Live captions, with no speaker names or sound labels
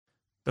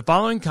The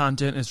following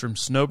content is from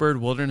Snowbird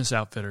Wilderness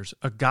Outfitters,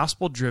 a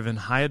gospel-driven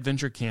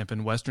high-adventure camp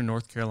in western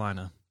North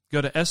Carolina.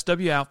 Go to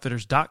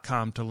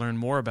swoutfitters.com to learn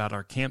more about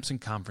our camps and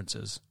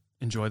conferences.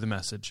 Enjoy the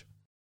message.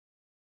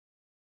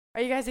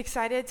 Are you guys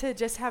excited to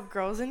just have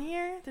girls in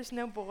here? There's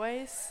no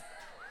boys?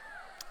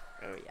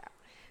 Oh, yeah.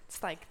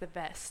 It's like the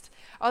best.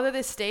 Although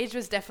this stage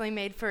was definitely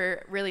made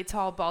for really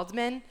tall bald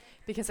men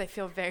because I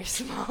feel very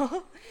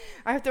small.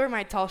 I have to wear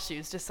my tall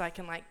shoes just so I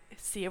can,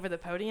 see over the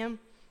podium.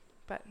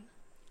 But...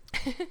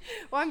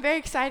 well, I'm very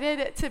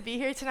excited to be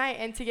here tonight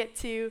and to get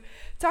to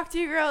talk to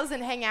you girls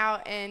and hang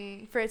out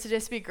and for it to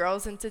just be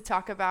girls and to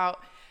talk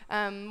about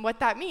what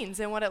that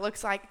means and what it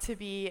looks like to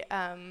be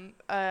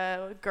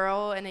a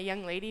girl and a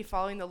young lady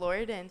following the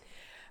Lord. And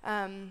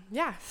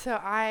so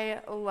I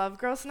love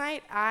Girls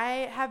Night.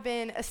 I have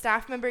been a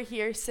staff member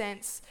here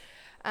since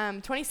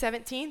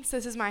 2017, so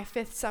this is my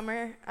 5th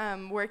summer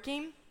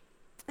working.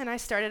 And I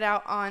started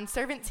out on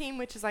Servant Team,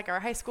 which is like our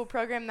high school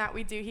program that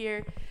we do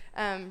here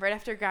right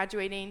after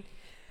graduating.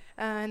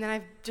 And then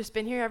I've just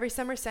been here every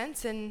summer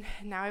since, and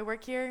now I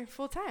work here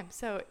full time.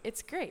 So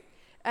it's great.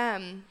 So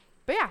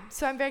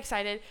I'm very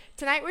excited.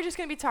 Tonight we're just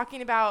going to be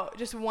talking about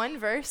just one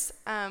verse.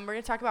 We're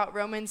going to talk about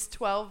Romans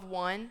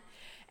 12:1.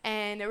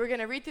 And we're going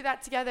to read through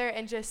that together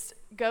and just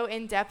go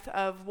in depth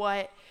of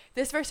what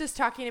this verse is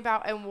talking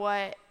about and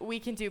what we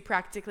can do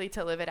practically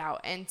to live it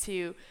out and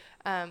to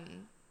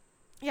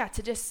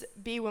just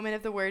be women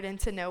of the word and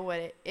to know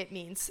what it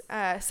means.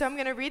 So I'm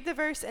going to read the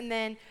verse, and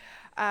then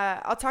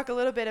I'll talk a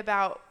little bit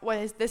about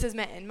what this has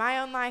meant in my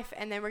own life,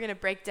 and then we're going to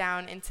break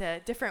down into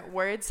different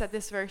words that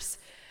this verse,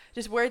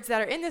 just words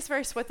that are in this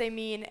verse, what they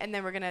mean, and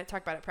then we're going to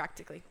talk about it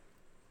practically.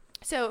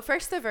 So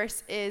first, the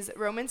verse is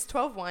Romans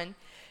 12:1,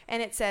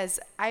 and it says,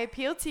 "I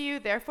appeal to you,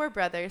 therefore,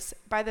 brothers,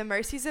 by the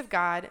mercies of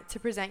God, to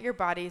present your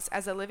bodies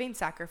as a living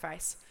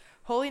sacrifice,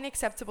 holy and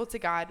acceptable to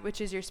God, which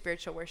is your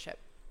spiritual worship."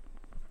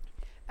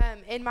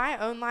 In my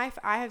own life,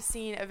 I have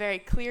seen a very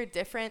clear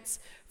difference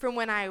from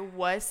when I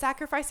was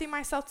sacrificing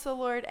myself to the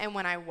Lord and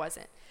when I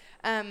wasn't.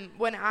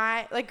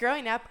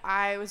 Growing up,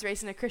 I was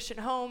raised in a Christian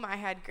home. I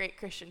had great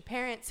Christian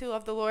parents who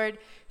loved the Lord,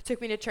 who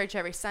took me to church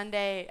every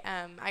Sunday.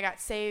 I got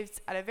saved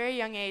at a very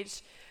young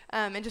age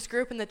and just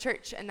grew up in the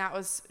church, and that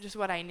was just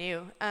what I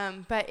knew.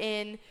 But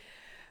in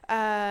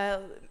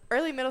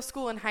early middle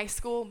school and high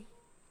school,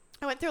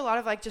 I went through a lot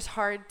of just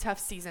hard, tough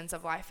seasons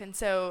of life. And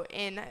so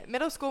in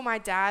middle school, my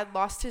dad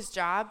lost his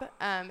job,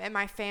 and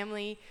my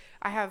family,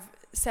 I have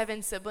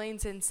 7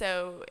 siblings. And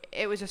so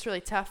it was just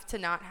really tough to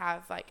not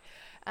have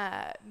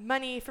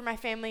money for my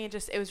family. And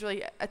it was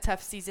really a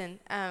tough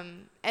season.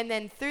 And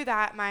then through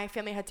that, my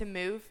family had to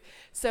move.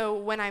 So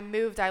when I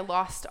moved, I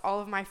lost all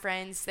of my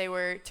friends. They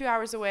were 2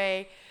 hours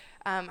away.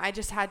 I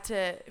just had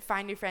to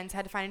find new friends,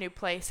 had to find a new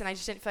place, and I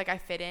just didn't feel like I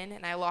fit in,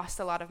 and I lost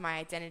a lot of my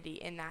identity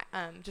in that,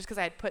 just because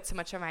I had put so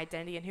much of my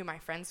identity in who my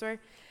friends were.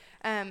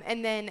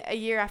 And then a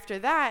year after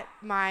that,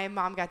 my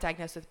mom got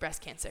diagnosed with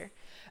breast cancer.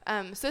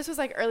 So this was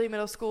early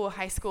middle school,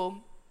 high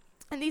school,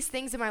 and these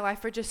things in my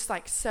life were just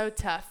so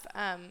tough.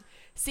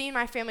 Seeing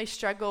my family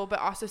struggle, but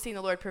also seeing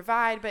the Lord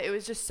provide, but it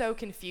was just so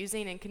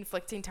confusing and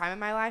conflicting time in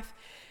my life.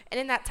 And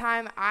in that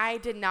time, I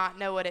did not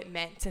know what it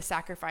meant to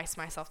sacrifice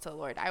myself to the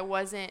Lord. I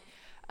wasn't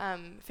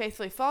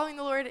faithfully following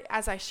the Lord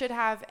as I should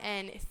have,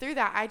 and through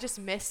that I just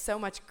missed so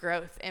much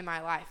growth in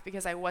my life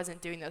because I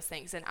wasn't doing those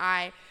things, and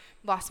I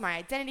lost my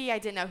identity. I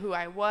didn't know who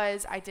I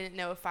was. I didn't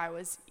know if I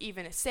was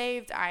even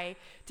saved. I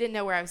didn't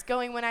know where I was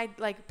going when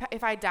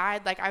if I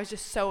died. I was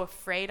just so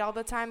afraid all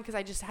the time because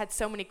I just had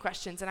so many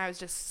questions, and I was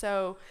just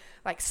so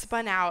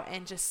spun out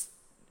and just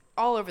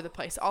all over the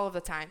place all of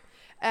the time.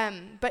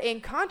 But in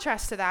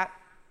contrast to that,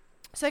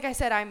 so like I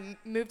said, I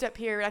moved up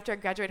here after I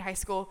graduated high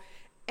school,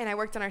 and I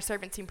worked on our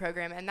Servant Team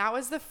program, and that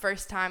was the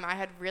first time I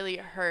had really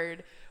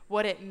heard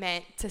what it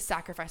meant to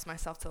sacrifice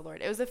myself to the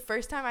Lord. It was the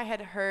first time I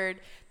had heard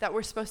that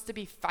we're supposed to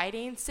be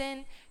fighting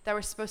sin, that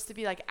we're supposed to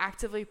be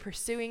actively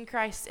pursuing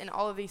Christ and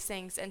all of these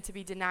things, and to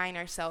be denying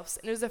ourselves.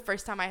 And it was the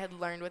first time I had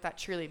learned what that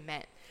truly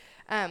meant.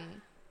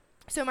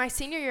 So my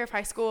senior year of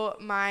high school,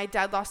 my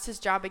dad lost his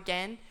job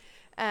again,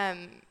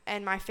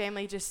 and my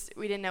family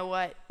we didn't know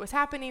what was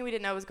happening. We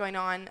didn't know what was going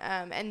on.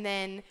 And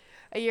then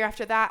a year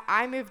after that,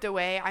 I moved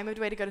away. I moved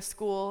away to go to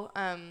school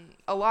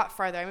a lot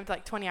farther. I moved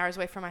 20 hours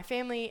away from my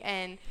family,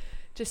 and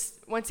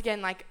just once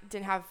again,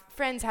 didn't have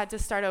friends, had to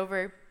start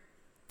over.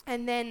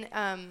 And then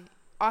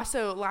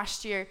also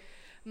last year,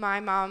 my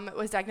mom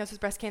was diagnosed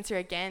with breast cancer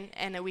again,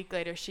 and a week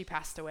later, she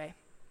passed away.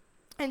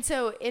 And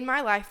so in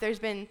my life, there's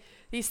been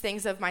these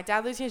things of my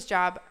dad losing his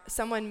job,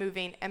 someone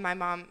moving, and my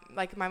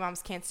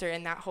mom's cancer,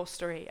 and that whole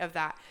story of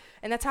that.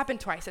 And that's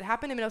happened twice. It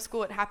happened in middle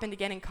school. It happened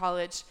again in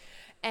college.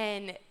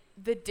 And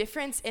the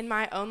difference in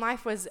my own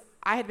life was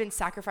I had been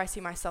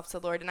sacrificing myself to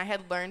the Lord, and I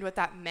had learned what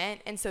that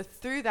meant. And so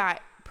through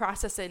that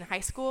process in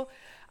high school,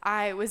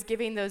 I was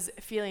giving those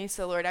feelings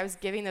to the Lord. I was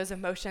giving those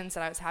emotions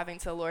that I was having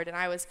to the Lord, and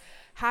I was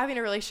having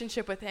a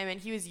relationship with him, and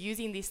he was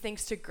using these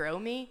things to grow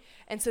me.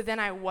 And so then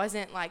I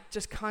wasn't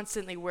just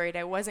constantly worried.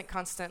 I wasn't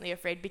constantly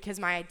afraid because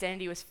my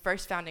identity was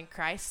first found in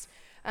Christ,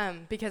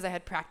 because I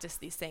had practiced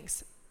these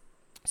things.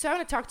 So I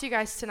want to talk to you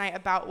guys tonight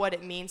about what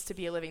it means to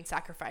be a living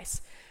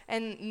sacrifice.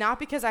 And not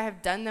because I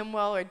have done them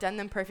well or done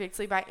them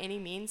perfectly by any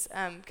means,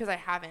 because I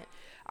haven't.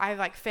 I've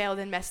like failed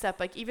and messed up,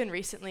 like even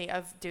recently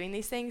of doing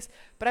these things.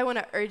 But I want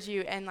to urge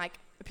you and like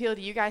appeal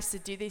to you guys to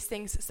do these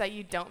things so that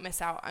you don't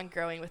miss out on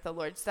growing with the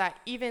Lord. So that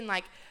even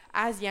like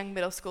as young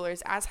middle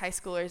schoolers, as high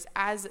schoolers,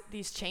 as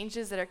these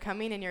changes that are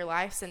coming in your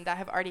lives and that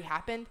have already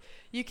happened,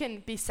 you can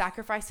be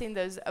sacrificing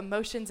those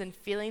emotions and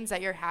feelings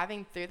that you're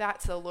having through that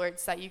to the Lord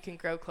so that you can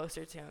grow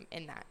closer to him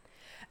in that.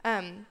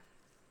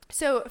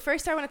 So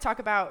first I want to talk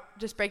about,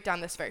 just break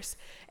down this verse.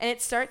 And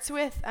it starts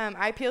with,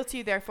 I appeal to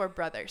you, therefore,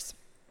 brothers.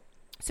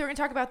 So we're going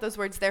to talk about those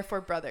words,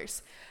 therefore,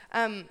 brothers.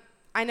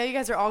 I know you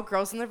guys are all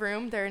girls in the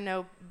room. There are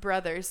no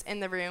brothers in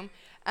the room.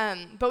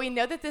 But we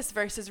know that this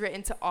verse is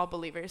written to all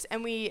believers.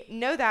 And we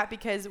know that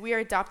because we are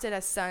adopted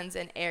as sons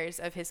and heirs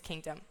of his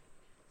kingdom.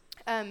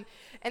 And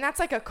that's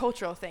like a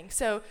cultural thing.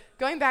 So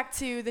going back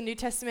to the New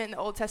Testament and the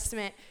Old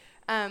Testament,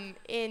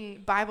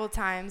 in Bible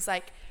times,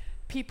 like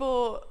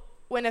people,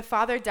 when a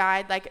father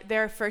died, like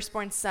their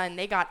firstborn son,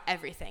 they got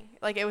everything.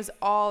 Like it was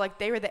all, like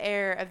they were the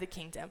heir of the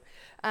kingdom.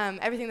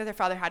 Everything that their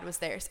father had was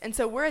theirs. And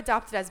so we're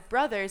adopted as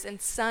brothers and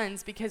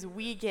sons because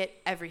we get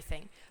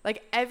everything.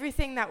 Like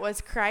everything that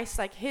was Christ,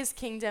 like his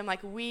kingdom,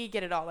 like we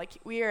get it all. Like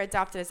we are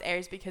adopted as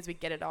heirs because we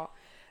get it all.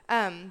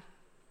 And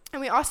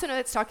we also know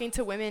that's talking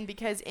to women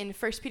because in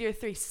 1 Peter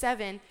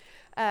 3:7,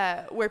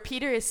 where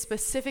Peter is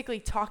specifically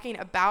talking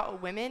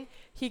about women,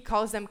 he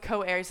calls them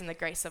co-heirs in the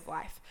grace of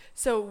life.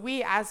 So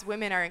we as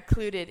women are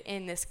included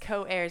in this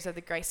co-heirs of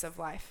the grace of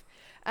life.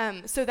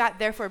 So that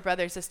therefore,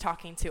 brothers, is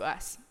talking to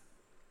us.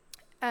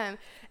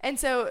 And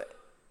so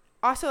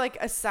also like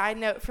a side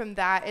note from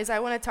that is I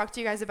want to talk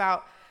to you guys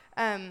about,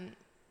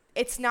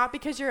 it's not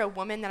because you're a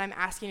woman that I'm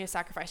asking you to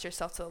sacrifice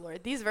yourself to the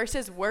Lord. These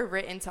verses were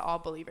written to all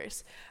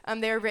believers.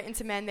 They were written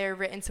to men, they were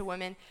written to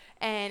women,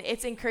 and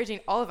it's encouraging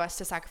all of us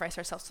to sacrifice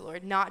ourselves to the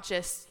Lord, not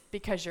just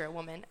because you're a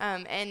woman.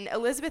 And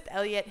Elizabeth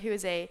Elliot, who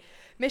is a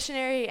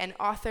missionary and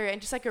author and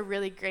just like a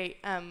really great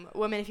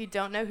woman, if you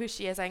don't know who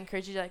she is, I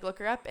encourage you to like look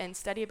her up and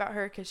study about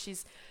her because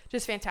she's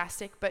just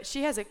fantastic. But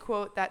she has a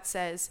quote that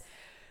says,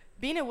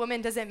 "Being a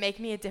woman doesn't make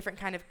me a different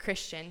kind of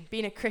Christian.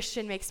 Being a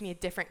Christian makes me a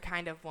different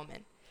kind of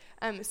woman."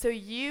 So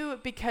you,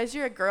 because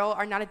you're a girl,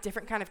 are not a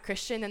different kind of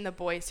Christian than the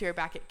boys who are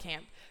back at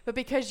camp. But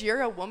because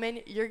you're a woman,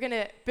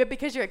 but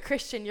because you're a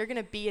Christian, you're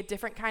going to be a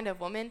different kind of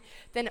woman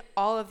than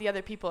all of the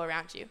other people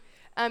around you.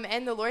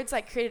 And the Lord's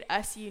like created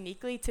us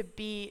uniquely to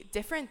be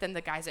different than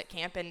the guys at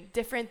camp and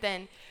different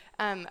than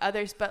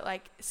others, but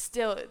like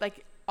still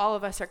like all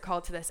of us are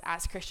called to this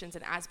as Christians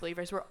and as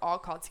believers. We're all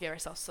called to give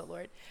ourselves to the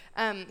Lord.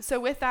 So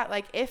with that,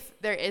 like if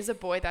there is a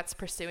boy that's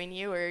pursuing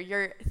you or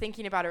you're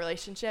thinking about a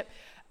relationship,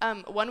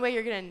 one way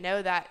you're going to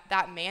know that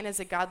that man is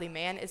a godly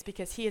man is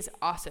because he is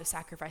also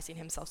sacrificing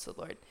himself to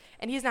the Lord.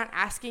 And he's not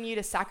asking you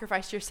to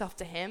sacrifice yourself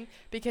to him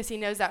because he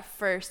knows that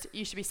first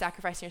you should be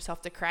sacrificing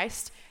yourself to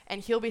Christ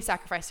and he'll be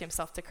sacrificing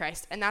himself to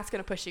Christ. And that's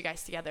going to push you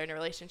guys together in a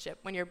relationship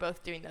when you're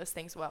both doing those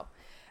things well.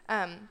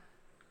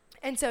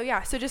 And so,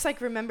 yeah, so just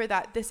like remember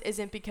that this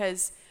isn't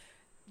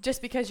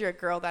just because you're a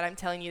girl that I'm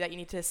telling you that you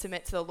need to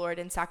submit to the Lord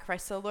and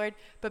sacrifice to the Lord,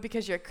 but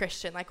because you're a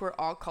Christian, like we're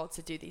all called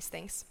to do these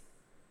things.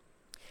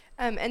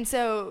 And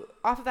so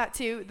off of that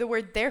too, the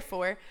word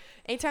therefore,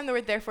 anytime the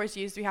word therefore is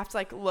used, we have to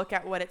like look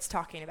at what it's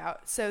talking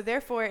about. So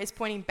therefore is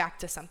pointing back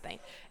to something.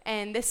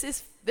 And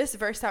this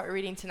verse that we're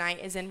reading tonight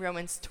is in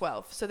Romans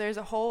 12. So there's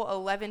a whole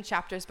 11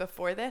 chapters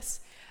before this,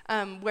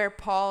 where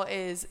Paul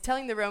is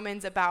telling the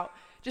Romans about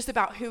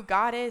who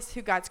God is,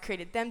 who God's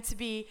created them to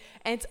be.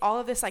 And it's all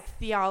of this like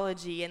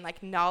theology and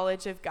like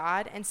knowledge of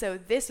God. And so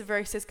this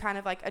verse is kind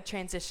of like a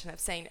transition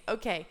of saying,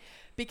 okay,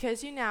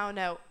 because you now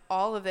know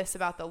all of this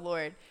about the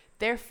Lord,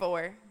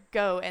 therefore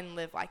go and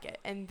live like it.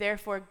 And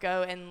therefore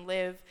go and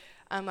live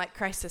like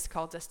Christ has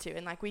called us to.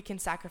 And like we can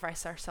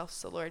sacrifice ourselves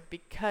to the Lord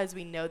because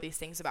we know these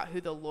things about who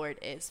the Lord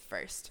is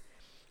first.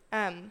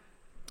 And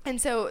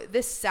so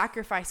this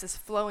sacrifice is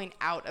flowing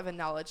out of a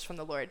knowledge from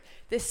the Lord.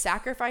 This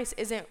sacrifice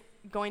isn't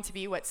going to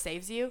be what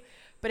saves you,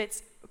 but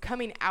it's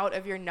coming out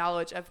of your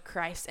knowledge of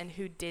Christ and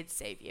who did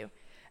save you.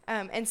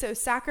 And so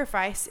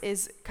sacrifice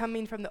is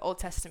coming from the Old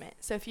Testament.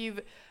 So if you've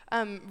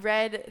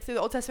read through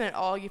the Old Testament at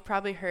all, you've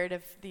probably heard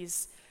of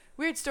these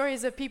weird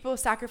stories of people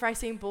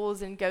sacrificing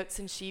bulls and goats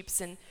and sheep,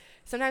 and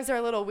sometimes they're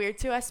a little weird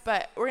to us,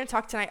 but we're going to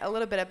talk tonight a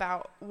little bit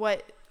about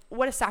what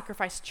a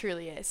sacrifice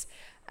truly is.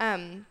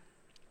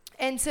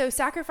 And so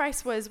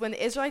sacrifice was when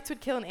the Israelites would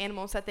kill an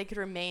animal so that they could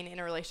remain in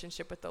a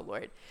relationship with the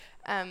Lord.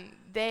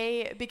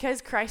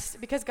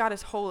 Because God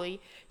is holy,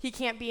 he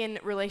can't be in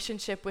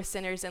relationship with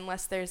sinners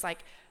unless there's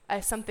like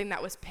something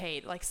that was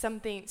paid, like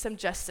some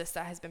justice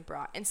that has been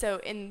brought. And so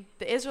in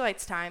the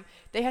Israelites' time,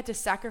 they had to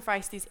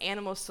sacrifice these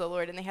animals to the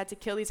Lord, and they had to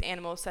kill these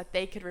animals so that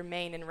they could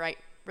remain in right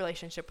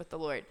relationship with the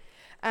Lord.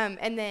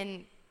 And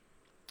then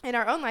in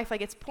our own life,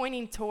 like it's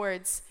pointing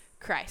towards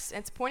Christ. And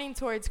it's pointing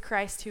towards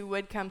Christ who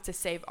would come to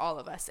save all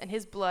of us. And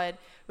his blood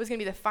was going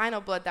to be the final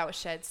blood that was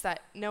shed so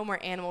that no more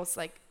animals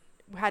like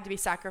had to be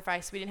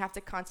sacrificed. We didn't have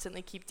to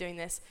constantly keep doing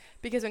this,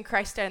 because when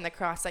Christ died on the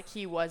cross, like,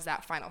 he was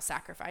that final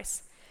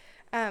sacrifice.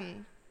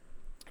 And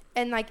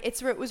like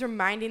it was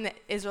reminding the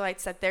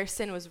Israelites that their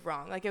sin was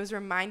wrong. Like, it was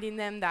reminding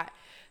them that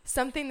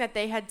something that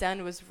they had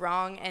done was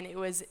wrong and it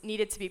was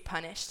needed to be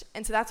punished.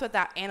 And so that's what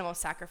that animal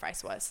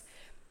sacrifice was.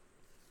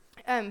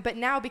 But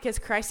now, because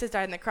Christ has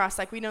died on the cross,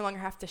 like, we no longer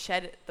have to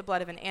shed the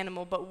blood of an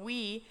animal, but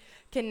we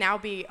can now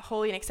be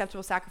holy and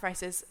acceptable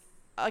sacrifices,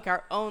 like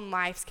our own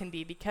lives can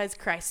be, because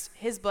Christ,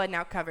 his blood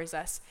now covers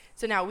us.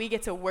 So now we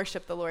get to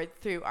worship the Lord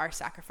through our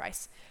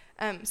sacrifice.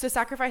 So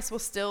sacrifice will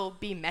still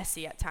be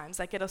messy at times.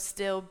 Like, it'll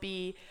still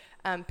be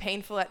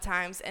painful at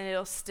times, and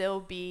it'll still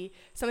be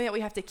something that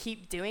we have to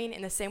keep doing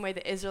in the same way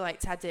the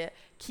Israelites had to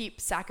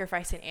keep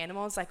sacrificing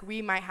animals. Like,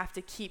 we might have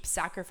to keep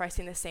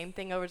sacrificing the same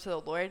thing over to the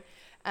Lord.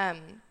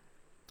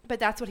 But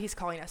that's what he's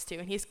calling us to,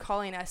 and he's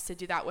calling us to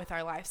do that with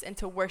our lives and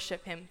to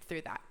worship him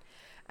through that.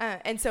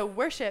 And so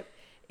worship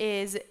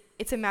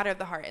it's a matter of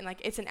the heart, and like,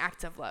 it's an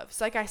act of love.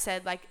 So like I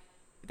said, like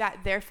that,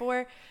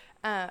 therefore,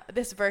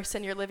 this verse,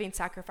 and your living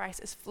sacrifice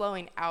is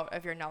flowing out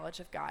of your knowledge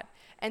of God.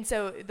 And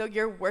so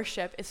your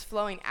worship is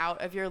flowing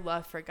out of your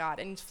love for God,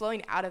 and it's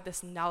flowing out of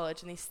this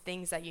knowledge and these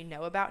things that you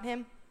know about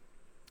him.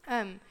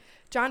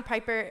 John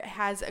Piper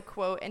has a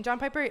quote, and John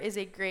Piper is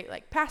a great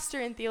like pastor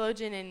and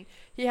theologian, and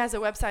he has a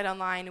website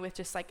online with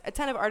just like a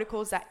ton of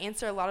articles that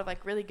answer a lot of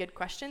like really good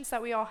questions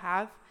that we all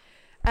have.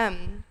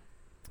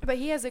 But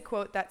he has a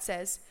quote that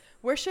says,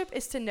 "Worship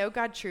is to know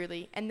God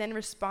truly and then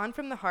respond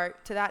from the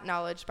heart to that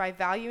knowledge by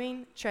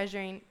valuing,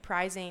 treasuring,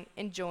 prizing,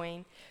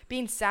 enjoying,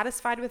 being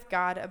satisfied with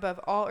God above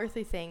all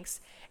earthly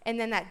things, and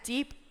then that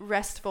deep,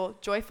 restful,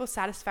 joyful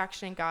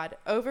satisfaction in God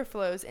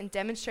overflows in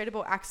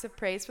demonstrable acts of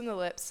praise from the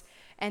lips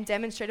and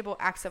demonstrable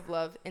acts of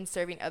love in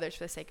serving others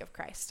for the sake of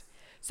Christ."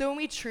 So when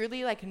we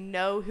truly like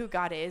know who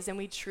God is, and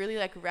we truly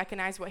like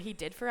recognize what he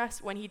did for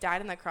us when he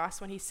died on the cross,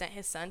 when he sent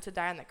his son to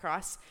die on the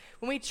cross,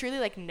 when we truly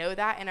like know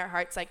that in our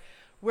hearts, like,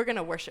 we're going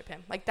to worship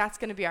him. Like, that's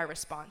going to be our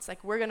response.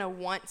 Like, we're going to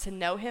want to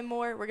know him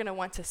more. We're going to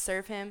want to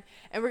serve him,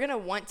 and we're going to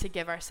want to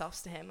give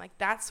ourselves to him. Like,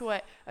 that's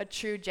what a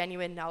true,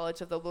 genuine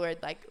knowledge of the Lord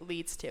like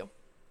leads to.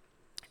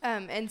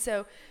 And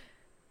so,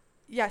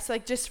 yeah, so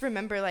like, just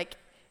remember, like,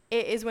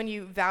 it is when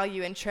you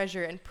value and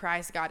treasure and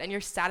prize God, and you're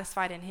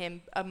satisfied in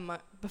him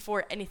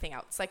before anything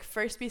else. Like,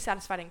 first be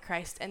satisfied in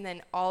Christ, and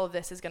then all of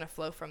this is going to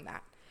flow from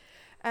that.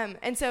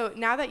 And so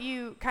now that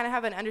you kind of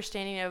have an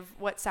understanding of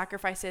what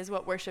sacrifice is,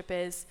 what worship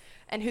is,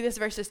 and who this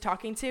verse is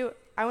talking to,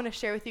 I want to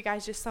share with you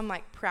guys just some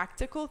like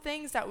practical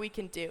things that we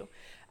can do,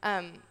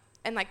 and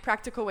like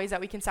practical ways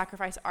that we can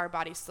sacrifice our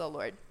bodies to the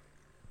Lord.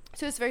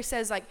 So this verse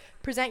says, like,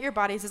 present your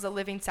bodies as a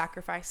living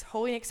sacrifice,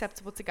 holy and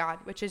acceptable to God,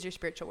 which is your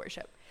spiritual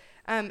worship.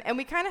 And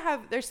we kind of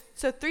have, there's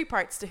 3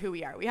 parts to who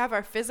we are. We have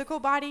our physical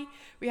body,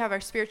 we have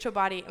our spiritual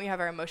body, and we have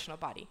our emotional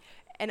body.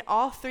 And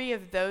all 3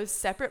 of those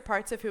separate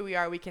parts of who we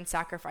are, we can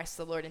sacrifice to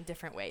the Lord in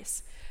different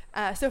ways.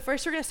 So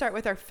first we're going to start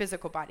with our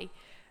physical body.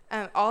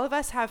 All of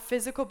us have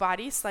physical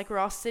bodies. Like, we're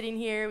all sitting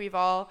here, we've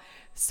all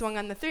swung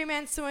on the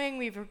 3-man swing,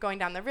 we've going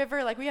down the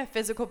river. Like, we have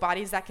physical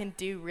bodies that can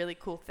do really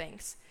cool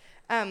things.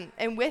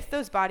 And with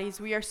those bodies,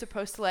 we are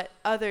supposed to let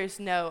others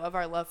know of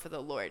our love for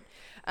the Lord.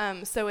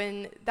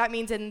 So that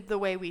means in the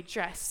way we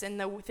dress, in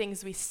the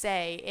things we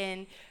say,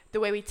 in the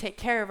way we take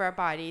care of our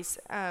bodies.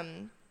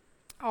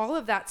 All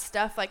of that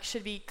stuff like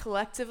should be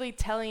collectively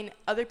telling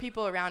other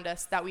people around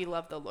us that we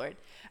love the Lord.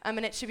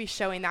 And it should be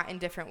showing that in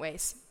different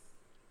ways.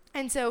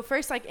 And so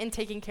first, like, in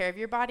taking care of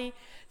your body,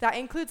 that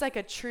includes like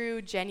a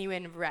true,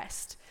 genuine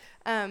rest.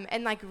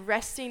 And like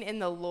resting in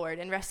the Lord,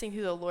 and resting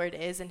who the Lord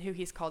is and who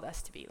he's called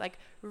us to be. Like,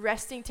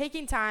 resting,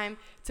 taking time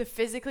to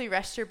physically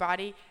rest your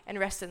body and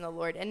rest in the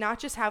Lord, and not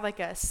just have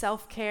like a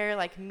self-care,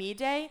 like me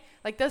day.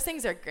 Like, those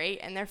things are great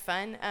and they're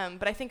fun.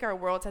 But I think our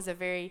world has a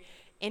very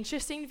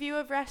interesting view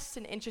of rest,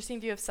 an interesting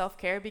view of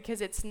self-care,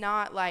 because it's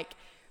not like,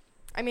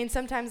 I mean,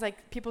 sometimes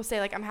like people say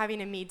like, I'm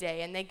having a me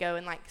day, and they go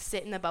and like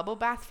sit in the bubble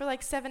bath for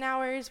like 7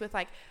 hours with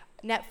like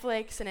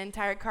Netflix and an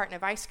entire carton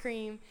of ice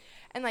cream.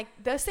 And like,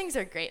 those things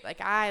are great.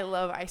 Like, I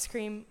love ice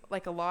cream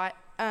like a lot.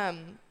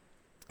 And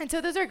so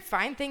those are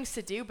fine things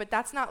to do, but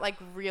that's not like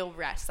real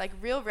rest. Like,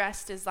 real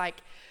rest is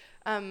like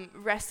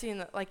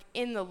resting like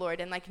in the Lord,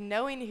 and like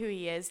knowing who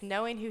he is,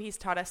 knowing who he's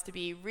taught us to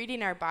be,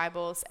 reading our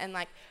Bibles, and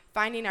like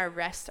finding our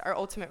rest, our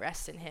ultimate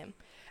rest in him.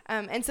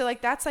 And so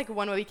like, that's like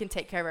one way we can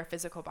take care of our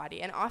physical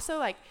body. And also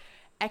like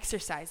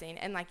exercising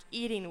and like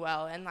eating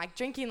well and like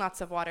drinking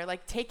lots of water,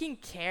 like taking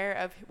care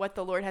of what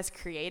the Lord has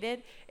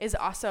created is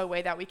also a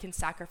way that we can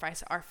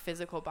sacrifice our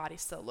physical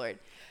bodies to the Lord.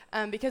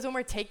 Because when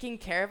we're taking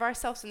care of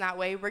ourselves in that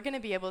way, we're going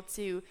to be able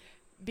to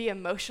be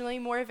emotionally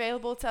more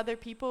available to other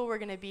people. We're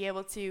going to be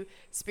able to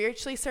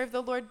spiritually serve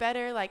the Lord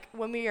better, like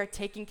when we are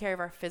taking care of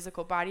our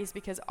physical bodies,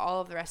 because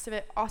all of the rest of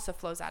it also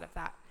flows out of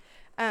that.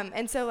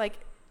 And so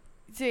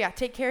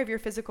take care of your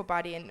physical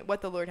body and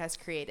what the Lord has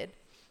created.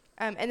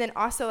 And then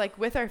also like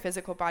with our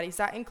physical bodies,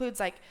 that includes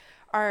like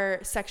our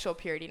sexual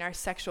purity and our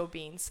sexual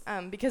beings.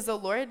 Because the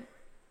Lord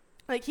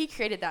Like he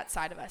created that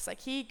side of us. Like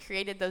he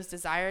created those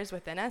desires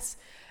within us.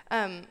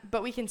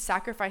 But we can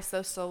sacrifice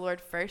those to the Lord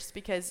first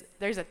because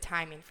there's a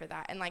timing for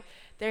that. And like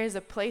there is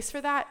a place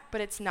for that,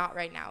 but it's not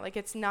right now. Like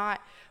it's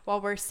not while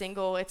we're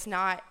single. It's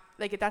not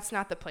like that's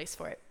not the place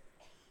for it.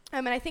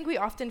 And I think we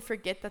often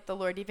forget that the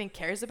Lord even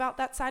cares about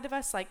that side of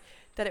us, like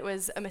that it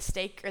was a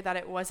mistake or that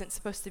it wasn't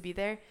supposed to be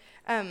there,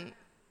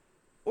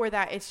 or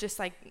that it's just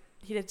like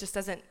he just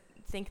doesn't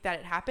think that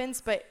it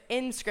happens. But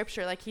in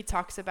Scripture, like he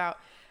talks about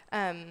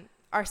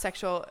our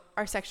sexual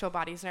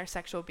bodies and our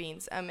sexual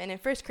beings. And in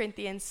 1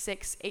 Corinthians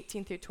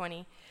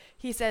 6:18-20,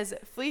 he says,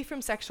 "Flee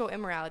from sexual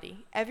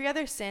immorality. Every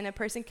other sin a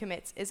person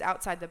commits is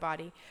outside the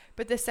body,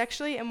 but the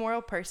sexually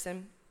immoral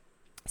person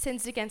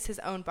sins against his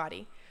own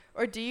body.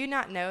 Or do you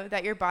not know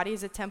that your body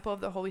is a temple of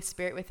the Holy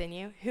Spirit within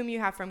you, whom you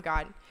have from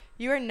God?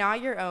 You are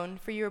not your own,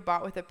 for you were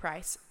bought with a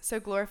price. So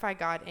glorify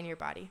God in your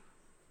body."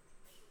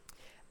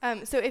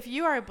 So if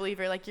you are a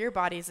believer, like your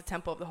body is a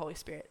temple of the Holy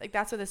Spirit. Like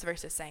that's what this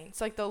verse is saying.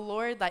 So like the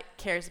Lord like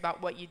cares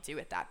about what you do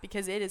with that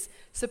because it is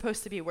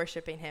supposed to be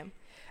worshiping him.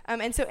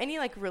 And so any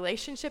like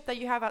relationship that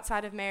you have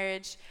outside of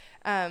marriage,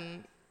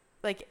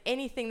 like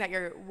anything that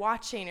you're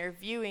watching or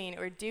viewing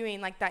or doing,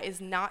 like that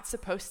is not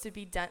supposed to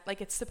be done.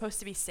 Like it's supposed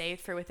to be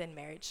saved for within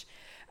marriage.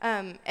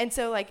 And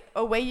so like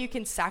a way you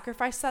can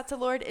sacrifice that to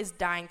the Lord is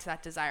dying to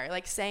that desire.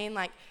 Like saying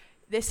like,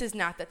 this is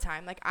not the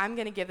time. Like I'm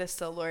going to give this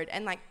to the Lord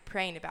and like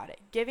praying about it,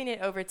 giving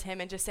it over to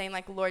him and just saying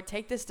like, Lord,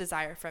 take this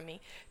desire from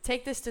me.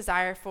 Take this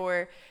desire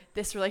for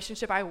this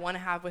relationship I want to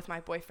have with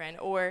my boyfriend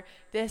or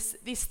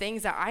these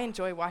things that I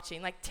enjoy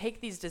watching. Like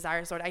take these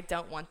desires, Lord. I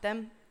don't want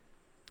them.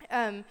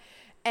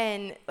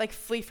 And like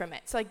flee from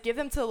it. So like give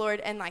them to the Lord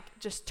and like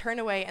just turn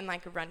away and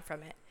like run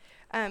from it.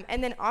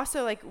 And then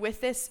also like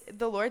with this,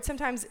 the Lord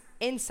sometimes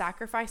in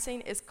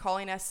sacrificing is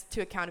calling us to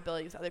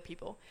accountability with other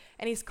people.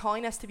 And he's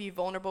calling us to be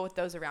vulnerable with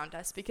those around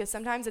us because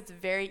sometimes it's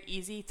very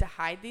easy to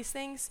hide these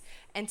things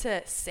and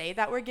to say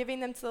that we're giving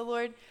them to the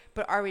Lord.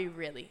 But are we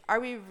really? Are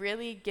we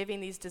really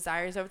giving these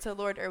desires over to the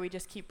Lord or we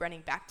just keep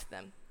running back to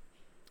them?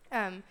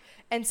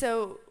 And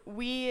so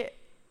we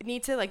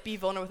need to like be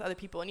vulnerable with other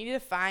people, and you need to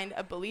find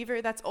a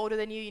believer that's older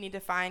than you. You need to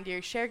find your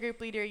share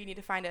group leader. You need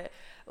to find a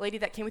lady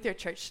that came with your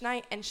church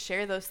tonight and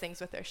share those things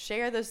with her.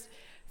 Share those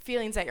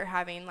feelings that you're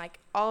having, like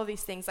all of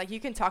these things. Like you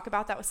can talk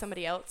about that with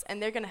somebody else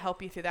and they're going to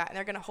help you through that, and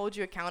they're going to hold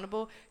you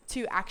accountable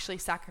to actually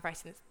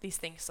sacrificing these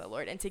things to the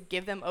Lord and to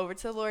give them over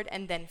to the Lord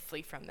and then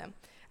flee from them,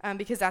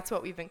 because that's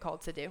what we've been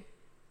called to do.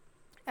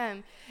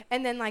 And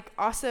then like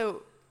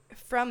also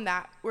from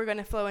that we're going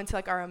to flow into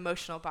like our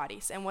emotional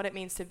bodies and what it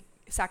means to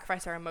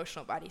sacrifice our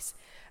emotional bodies,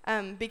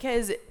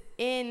 because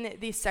in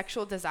these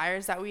sexual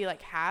desires that we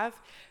like have,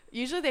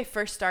 usually they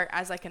first start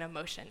as like an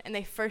emotion and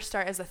they first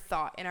start as a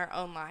thought in our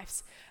own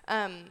lives.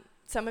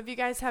 Some of you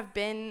guys have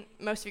been,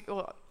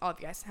 all of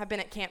you guys have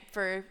been at camp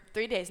for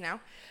 3 days now.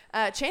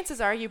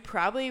 Chances are you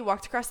probably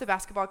walked across the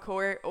basketball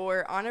court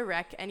or on a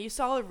rec and you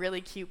saw a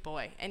really cute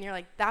boy and you're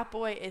like, that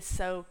boy is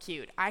so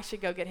cute, I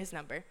should go get his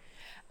number.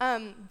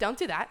 Don't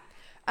do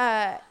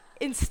that.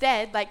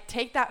 Instead, like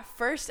take that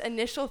first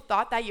initial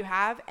thought that you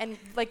have and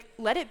like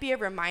let it be a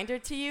reminder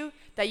to you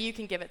that you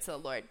can give it to the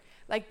Lord.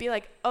 Like be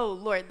like, oh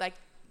Lord, like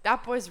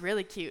that boy's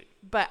really cute,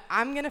 but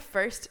I'm going to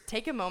first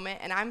take a moment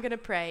and I'm going to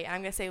pray and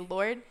I'm going to say,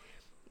 Lord,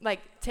 like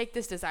take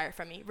this desire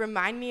from me.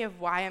 Remind me of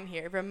why I'm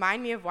here.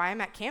 Remind me of why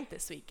I'm at camp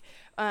this week.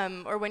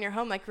 Or when you're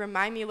home, like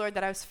remind me, Lord,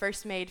 that I was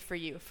first made for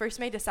you, first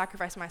made to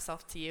sacrifice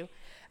myself to you.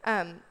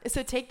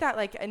 So take that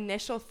like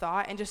initial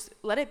thought and just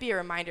let it be a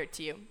reminder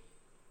to you.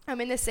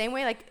 In the same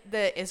way, like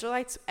the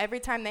Israelites, every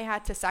time they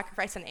had to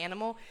sacrifice an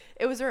animal,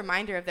 it was a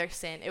reminder of their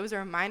sin. It was a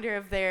reminder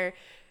of their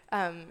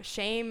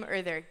shame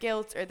or their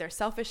guilt or their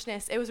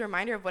selfishness. It was a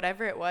reminder of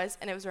whatever it was,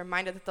 and it was a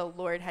reminder that the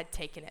Lord had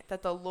taken it,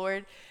 that the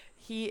Lord,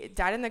 he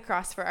died on the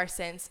cross for our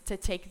sins to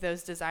take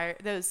those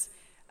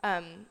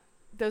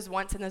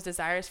wants and those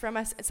desires from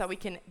us so we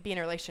can be in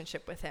a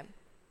relationship with him.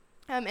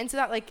 And so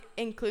that like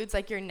includes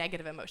like your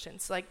negative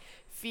emotions, like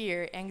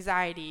fear,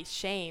 anxiety,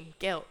 shame,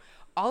 guilt.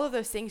 All of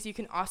those things you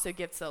can also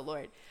give to the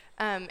Lord.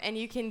 And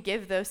you can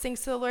give those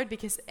things to the Lord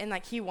because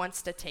he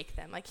wants to take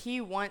them. Like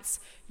he wants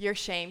your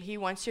shame. He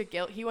wants your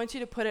guilt. He wants you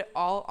to put it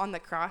all on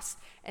the cross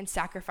and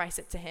sacrifice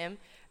it to him,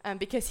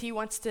 because he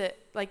wants to,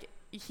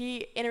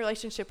 in a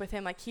relationship with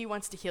him, he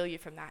wants to heal you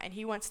from that. And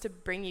he wants to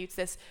bring you to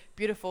this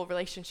beautiful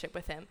relationship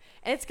with him.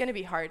 And it's going to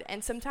be hard.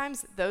 And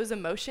sometimes those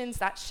emotions,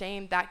 that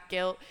shame, that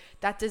guilt,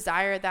 that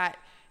desire, that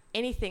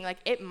anything,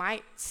 it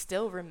might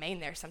still remain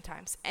there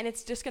sometimes. And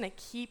it's just going to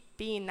keep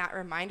being that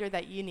reminder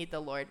that you need the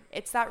Lord.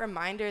 It's that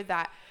reminder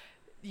that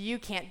you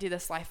can't do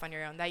this life on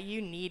your own, that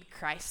you need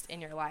Christ in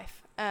your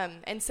life.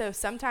 And so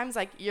sometimes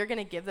you're going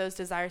to give those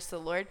desires to the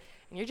Lord,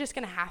 and you're just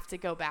going to have to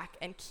go back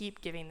and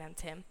keep giving them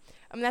to him.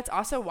 That's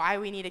also why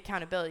we need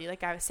accountability.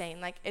 Like I was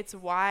saying, it's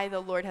why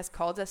the Lord has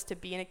called us to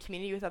be in a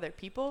community with other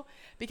people,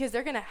 because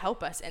they're going to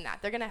help us in that.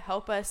 They're going to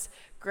help us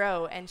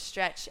grow and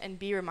stretch and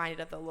be reminded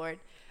of the Lord.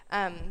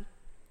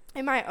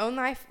 in my own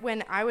life,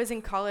 when I was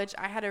in college,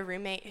 I had a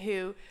roommate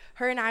who,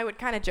 her and I would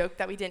kind of joke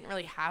that we didn't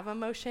really have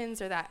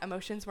emotions or that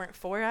emotions weren't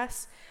for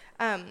us.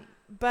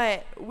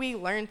 But we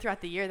learned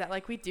throughout the year that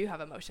like we do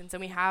have emotions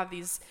and we have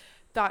these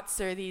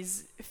thoughts or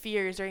these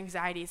fears or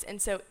anxieties.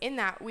 And so in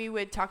that, we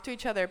would talk to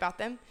each other about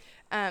them,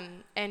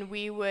 and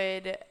we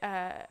would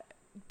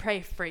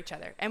pray for each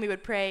other, and we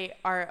would pray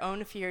our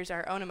own fears,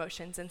 our own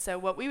emotions. And so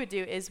what we would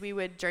do is we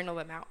would journal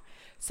them out.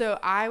 So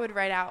I would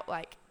write out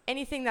like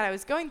anything that I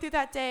was going through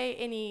that day,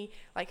 any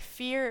like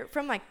fear,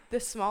 from like the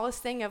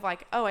smallest thing of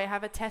like, oh, I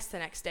have a test the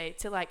next day,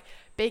 to like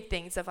big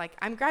things of like,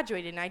 I'm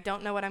graduated and I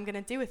don't know what I'm going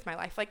to do with my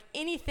life. Like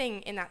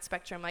anything in that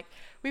spectrum, like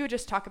we would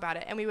just talk about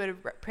it, and we would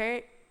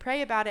pray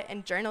about it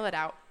and journal it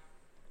out.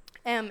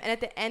 And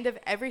at the end of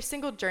every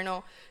single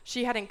journal,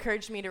 she had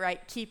encouraged me to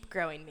write, keep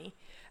growing me.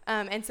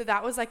 And so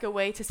that was like a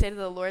way to say to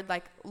the Lord,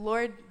 like,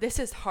 Lord, this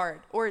is hard,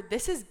 or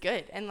this is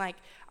good, and like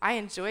I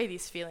enjoy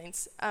these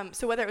feelings.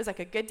 So whether it was like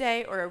a good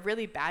day or a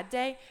really bad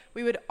day,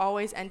 we would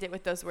always end it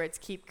with those words,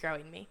 keep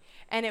growing me.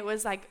 And it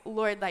was like,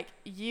 Lord, like,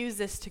 use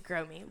this to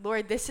grow me.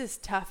 Lord, this is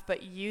tough,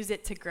 but use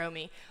it to grow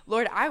me.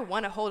 Lord, I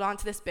want to hold on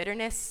to this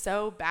bitterness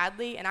so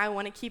badly, and I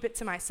want to keep it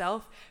to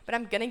myself, but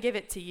I'm going to give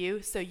it to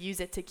you, so use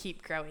it to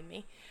keep growing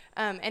me.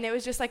 And it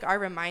was just like our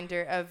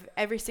reminder of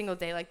every single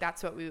day, like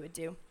that's what we would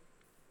do.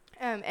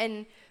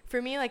 And for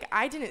me, like,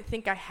 I didn't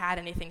think I had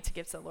anything to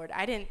give to the Lord.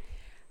 I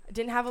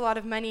didn't have a lot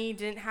of money,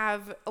 didn't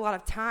have a lot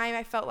of time.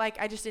 I felt like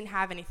I just didn't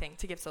have anything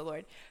to give to the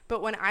Lord.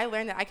 But when I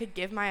learned that I could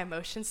give my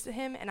emotions to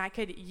him and I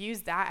could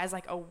use that as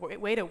like a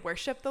way to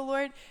worship the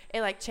Lord,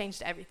 it like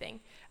changed everything.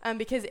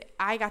 Because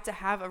I got to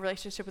have a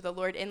relationship with the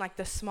Lord in like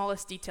the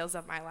smallest details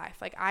of my life.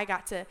 Like I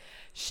got to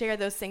share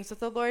those things with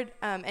the Lord,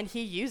 and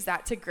he used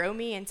that to grow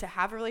me and to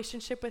have a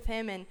relationship with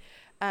him, and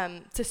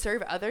to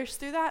serve others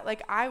through that.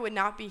 Like I would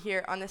not be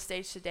here on the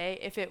stage today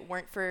if it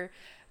weren't for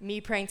me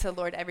praying to the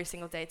Lord every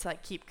single day to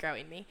like keep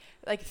growing me.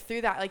 Like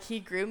through that, like he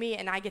grew me,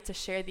 and I get to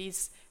share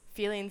these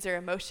feelings or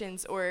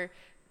emotions or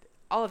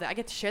all of that. I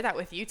get to share that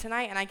with you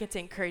tonight, and I get to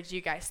encourage you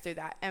guys through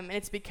that. And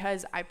it's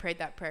because I prayed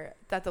that prayer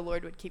that the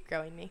Lord would keep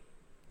growing me.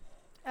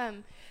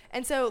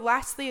 And so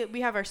lastly,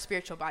 we have our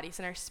spiritual bodies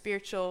and our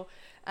spiritual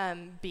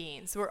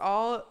beings. We're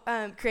all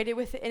created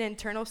with an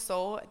internal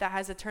soul that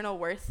has eternal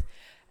worth.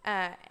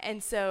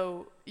 And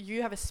so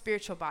you have a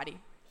spiritual body,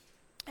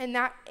 and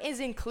that is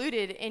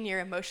included in your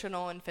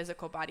emotional and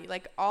physical body.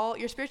 Like all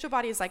your spiritual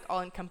body is like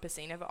all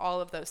encompassing of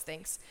all of those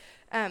things.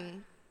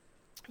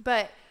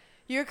 But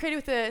you're created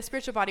with a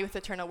spiritual body with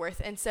eternal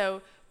worth. And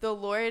so the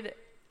Lord,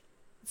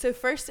 so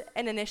first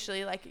and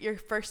initially, like your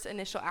first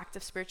initial act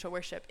of spiritual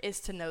worship is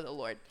to know the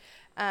Lord.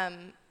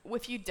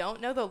 If you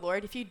don't know the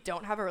Lord, if you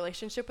don't have a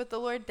relationship with the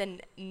Lord,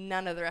 then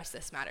none of the rest of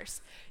this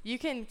matters. You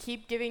can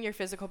keep giving your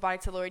physical body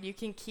to the Lord. You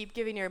can keep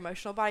giving your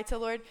emotional body to the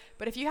Lord.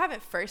 But if you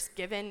haven't first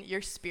given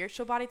your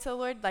spiritual body to the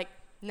Lord, like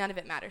none of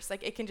it matters.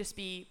 Like it can just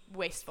be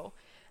wasteful.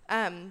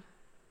 And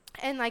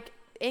like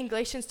in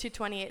Galatians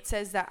 2:20, it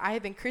says that I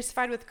have been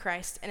crucified with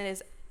Christ, and it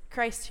is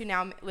Christ who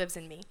now lives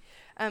in me.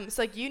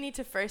 So like you need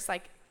to first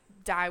like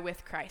die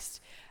with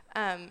Christ.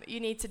 You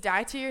need to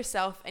die to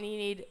yourself, and you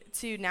need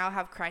to now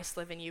have Christ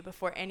live in you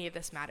before any of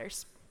this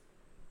matters.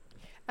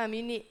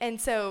 And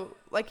so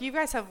like you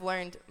guys have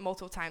learned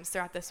multiple times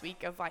throughout this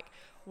week of like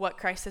what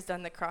Christ has done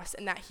on the cross,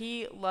 and that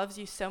he loves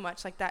you so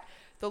much, like that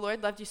the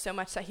Lord loved you so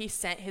much that he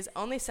sent his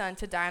only son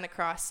to die on a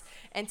cross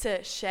and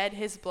to shed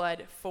his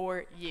blood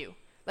for you.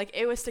 Like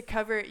it was to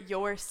cover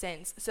your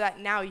sins, so that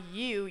now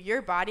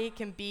your body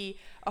can be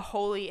a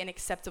holy and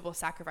acceptable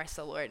sacrifice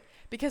to the Lord.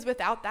 Because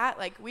without that,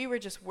 like we were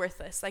just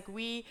worthless. Like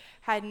we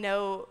had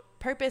no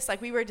purpose.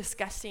 Like we were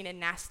disgusting and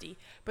nasty.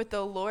 But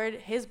the Lord,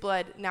 his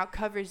blood now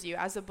covers you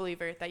as a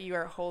believer, that you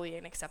are holy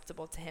and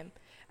acceptable to him.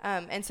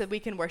 And so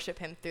we can worship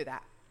him through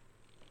that.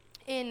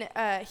 In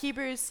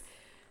Hebrews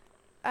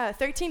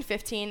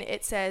 13:15,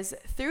 it says,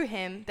 through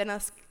him, then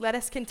let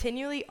us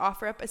continually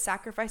offer up a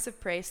sacrifice of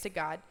praise to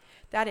God.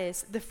 That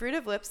is, the fruit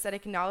of lips that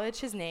acknowledge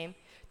his name.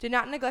 Do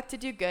not neglect to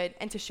do good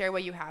and to share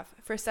what you have,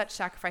 for such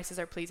sacrifices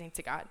are pleasing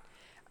to God.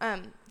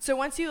 So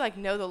once you like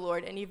know the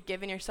Lord and you've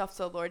given yourself to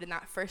the Lord in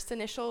that first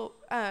initial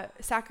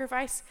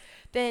sacrifice,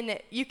 then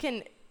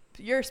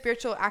your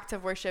spiritual act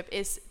of worship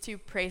is to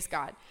praise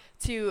God,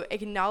 to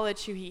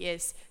acknowledge who he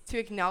is, to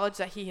acknowledge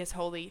that he is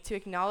holy, to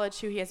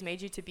acknowledge who he has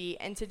made you to be,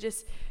 and to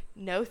just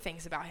know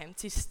things about him,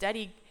 to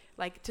study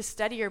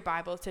your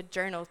Bible, to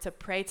journal, to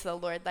pray to the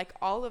Lord. Like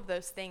all of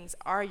those things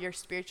are your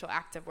spiritual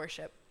act of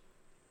worship.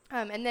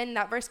 And then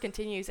that verse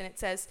continues, and it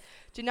says,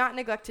 do not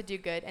neglect to do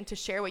good and to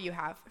share what you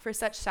have, for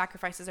such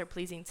sacrifices are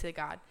pleasing to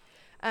God.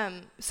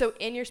 So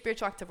in your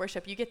spiritual act of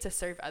worship, you get to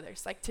serve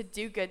others, like to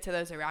do good to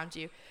those around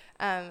you,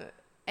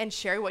 and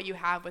share what you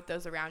have with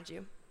those around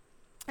you.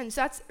 And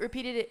so that's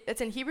repeated, that's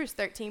in Hebrews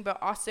 13, but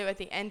also at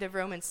the end of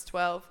Romans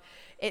 12,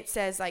 it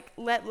says like,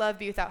 let love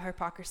be without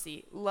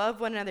hypocrisy. Love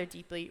one another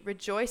deeply.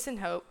 Rejoice in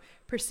hope.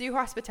 Pursue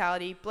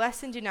hospitality,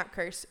 bless and do not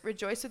curse,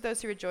 rejoice with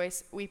those who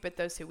rejoice, weep with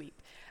those who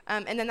weep.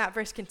 And then that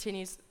verse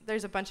continues.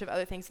 There's a bunch of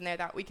other things in there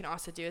that we can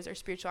also do as our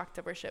spiritual act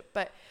of worship.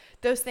 But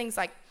those things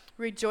like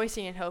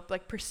rejoicing in hope,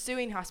 like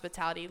pursuing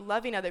hospitality,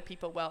 loving other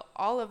people well,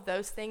 all of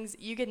those things,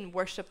 you can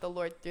worship the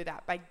Lord through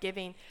that by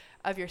giving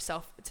of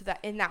yourself to that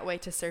in that way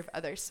to serve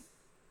others.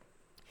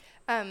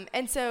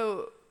 And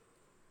so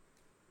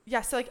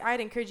like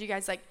I'd encourage you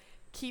guys, like,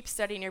 keep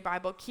studying your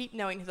Bible, keep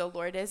knowing who the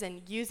Lord is,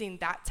 and using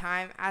that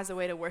time as a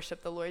way to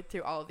worship the Lord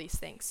through all of these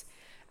things.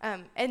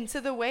 And so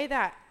the way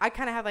that I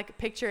kind of have like a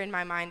picture in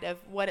my mind of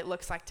what it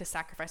looks like to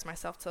sacrifice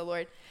myself to the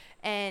Lord.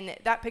 And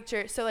that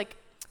picture, so like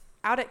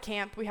out at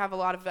camp, we have a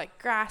lot of like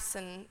grass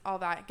and all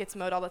that gets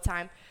mowed all the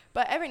time.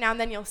 But every now and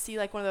then you'll see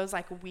like one of those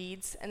like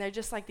weeds, and they're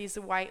just like these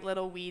white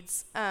little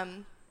weeds.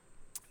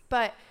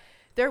 But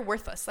they're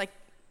worthless. Like,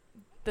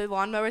 the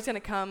lawnmower is going to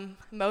come,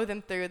 mow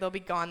them through, they'll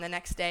be gone the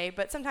next day.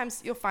 But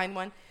sometimes you'll find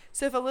one.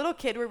 So if a little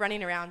kid were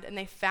running around and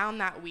they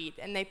found that weed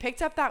and they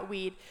picked up that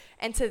weed,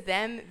 and to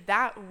them,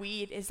 that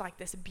weed is like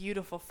this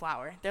beautiful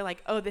flower. They're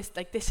like, oh, this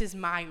is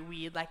my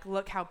weed. Like,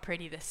 look how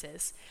pretty this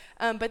is.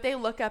 But they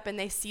look up and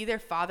they see their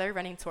father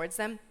running towards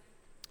them.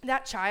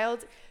 That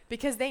child,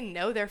 because they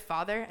know their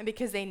father, and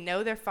because they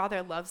know their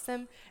father loves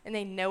them, and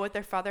they know what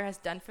their father has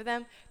done for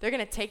them, they're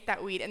going to take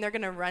that weed and they're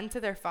going to run to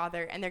their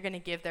father, and they're going to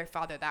give their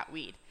father that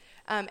weed.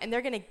 And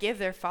they're going to give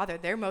their father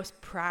their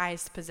most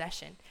prized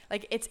possession.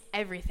 Like, it's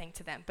everything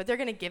to them, but they're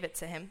going to give it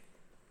to him.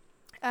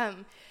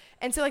 And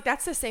so, like,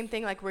 that's the same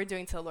thing, like, we're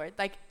doing to the Lord.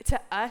 Like,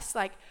 to us,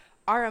 like,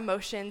 our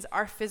emotions,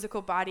 our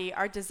physical body,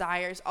 our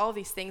desires, all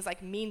these things,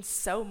 like, mean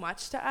so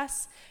much to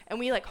us, and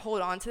we, like, hold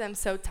on to them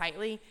so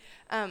tightly.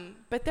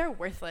 But they're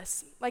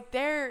worthless. Like,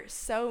 they're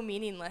so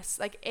meaningless.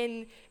 Like,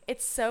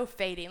 it's so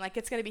fading. Like,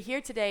 it's going to be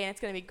here today and it's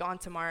going to be gone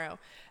tomorrow.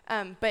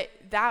 But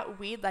that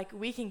weed, like,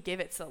 we can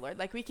give it to the Lord.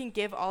 Like, we can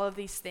give all of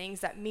these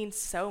things that mean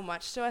so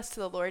much to us to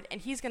the Lord,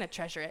 and he's going to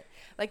treasure it.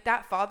 Like,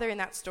 that father in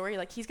that story,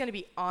 like, he's going to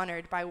be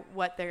honored by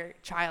what their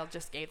child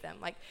just gave them.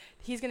 Like,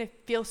 he's going to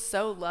feel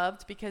so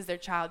loved because their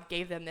child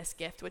gave them this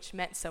gift, which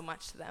meant so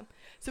much to them.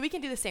 So we can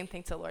do the same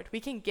thing to the Lord.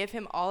 We can give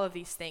him all of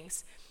these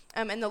things.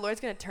 And the Lord's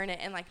going to turn it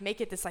and, like,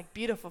 make it this, like,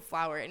 beautiful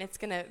flower. And it's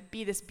going to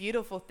be this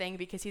beautiful thing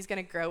because he's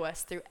going to grow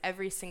us through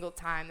every single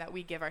time that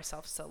we give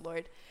ourselves to the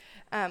Lord.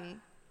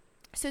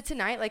 So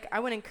tonight, like, I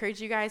want to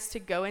encourage you guys to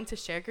go into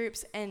share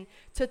groups and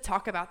to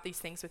talk about these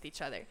things with each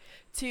other.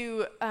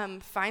 To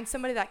find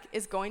somebody that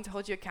is going to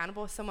hold you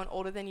accountable, someone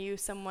older than you,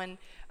 someone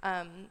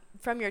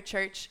from your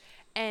church,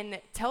 and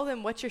tell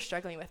them what you're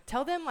struggling with.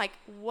 Tell them, like,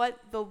 what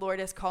the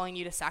Lord is calling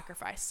you to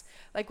sacrifice.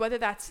 Like, whether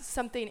that's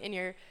something in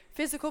your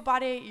physical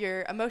body,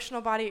 your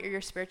emotional body, or your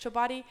spiritual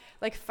body,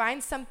 like,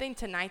 find something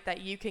tonight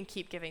that you can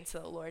keep giving to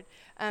the Lord,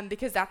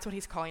 because that's what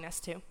he's calling us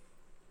to.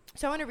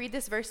 So I want to read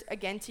this verse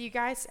again to you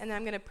guys, and then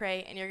I'm going to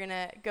pray, and you're going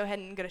to go ahead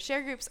and go to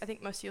share groups. I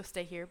think most of you will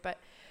stay here, but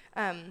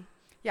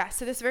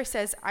so this verse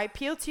says, I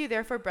appeal to you,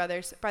 therefore,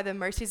 brothers, by the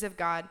mercies of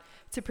God,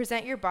 to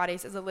present your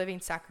bodies as a living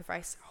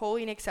sacrifice,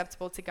 holy and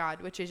acceptable to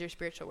God, which is your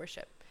spiritual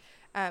worship.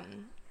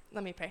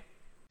 Let me pray.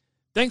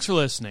 Thanks for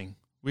listening.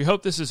 We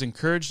hope this has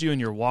encouraged you in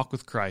your walk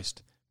with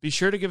Christ. Be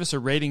sure to give us a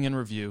rating and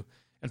review.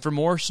 And for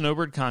more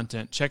Snowbird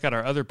content, check out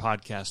our other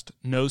podcast,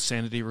 No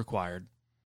Sanity Required.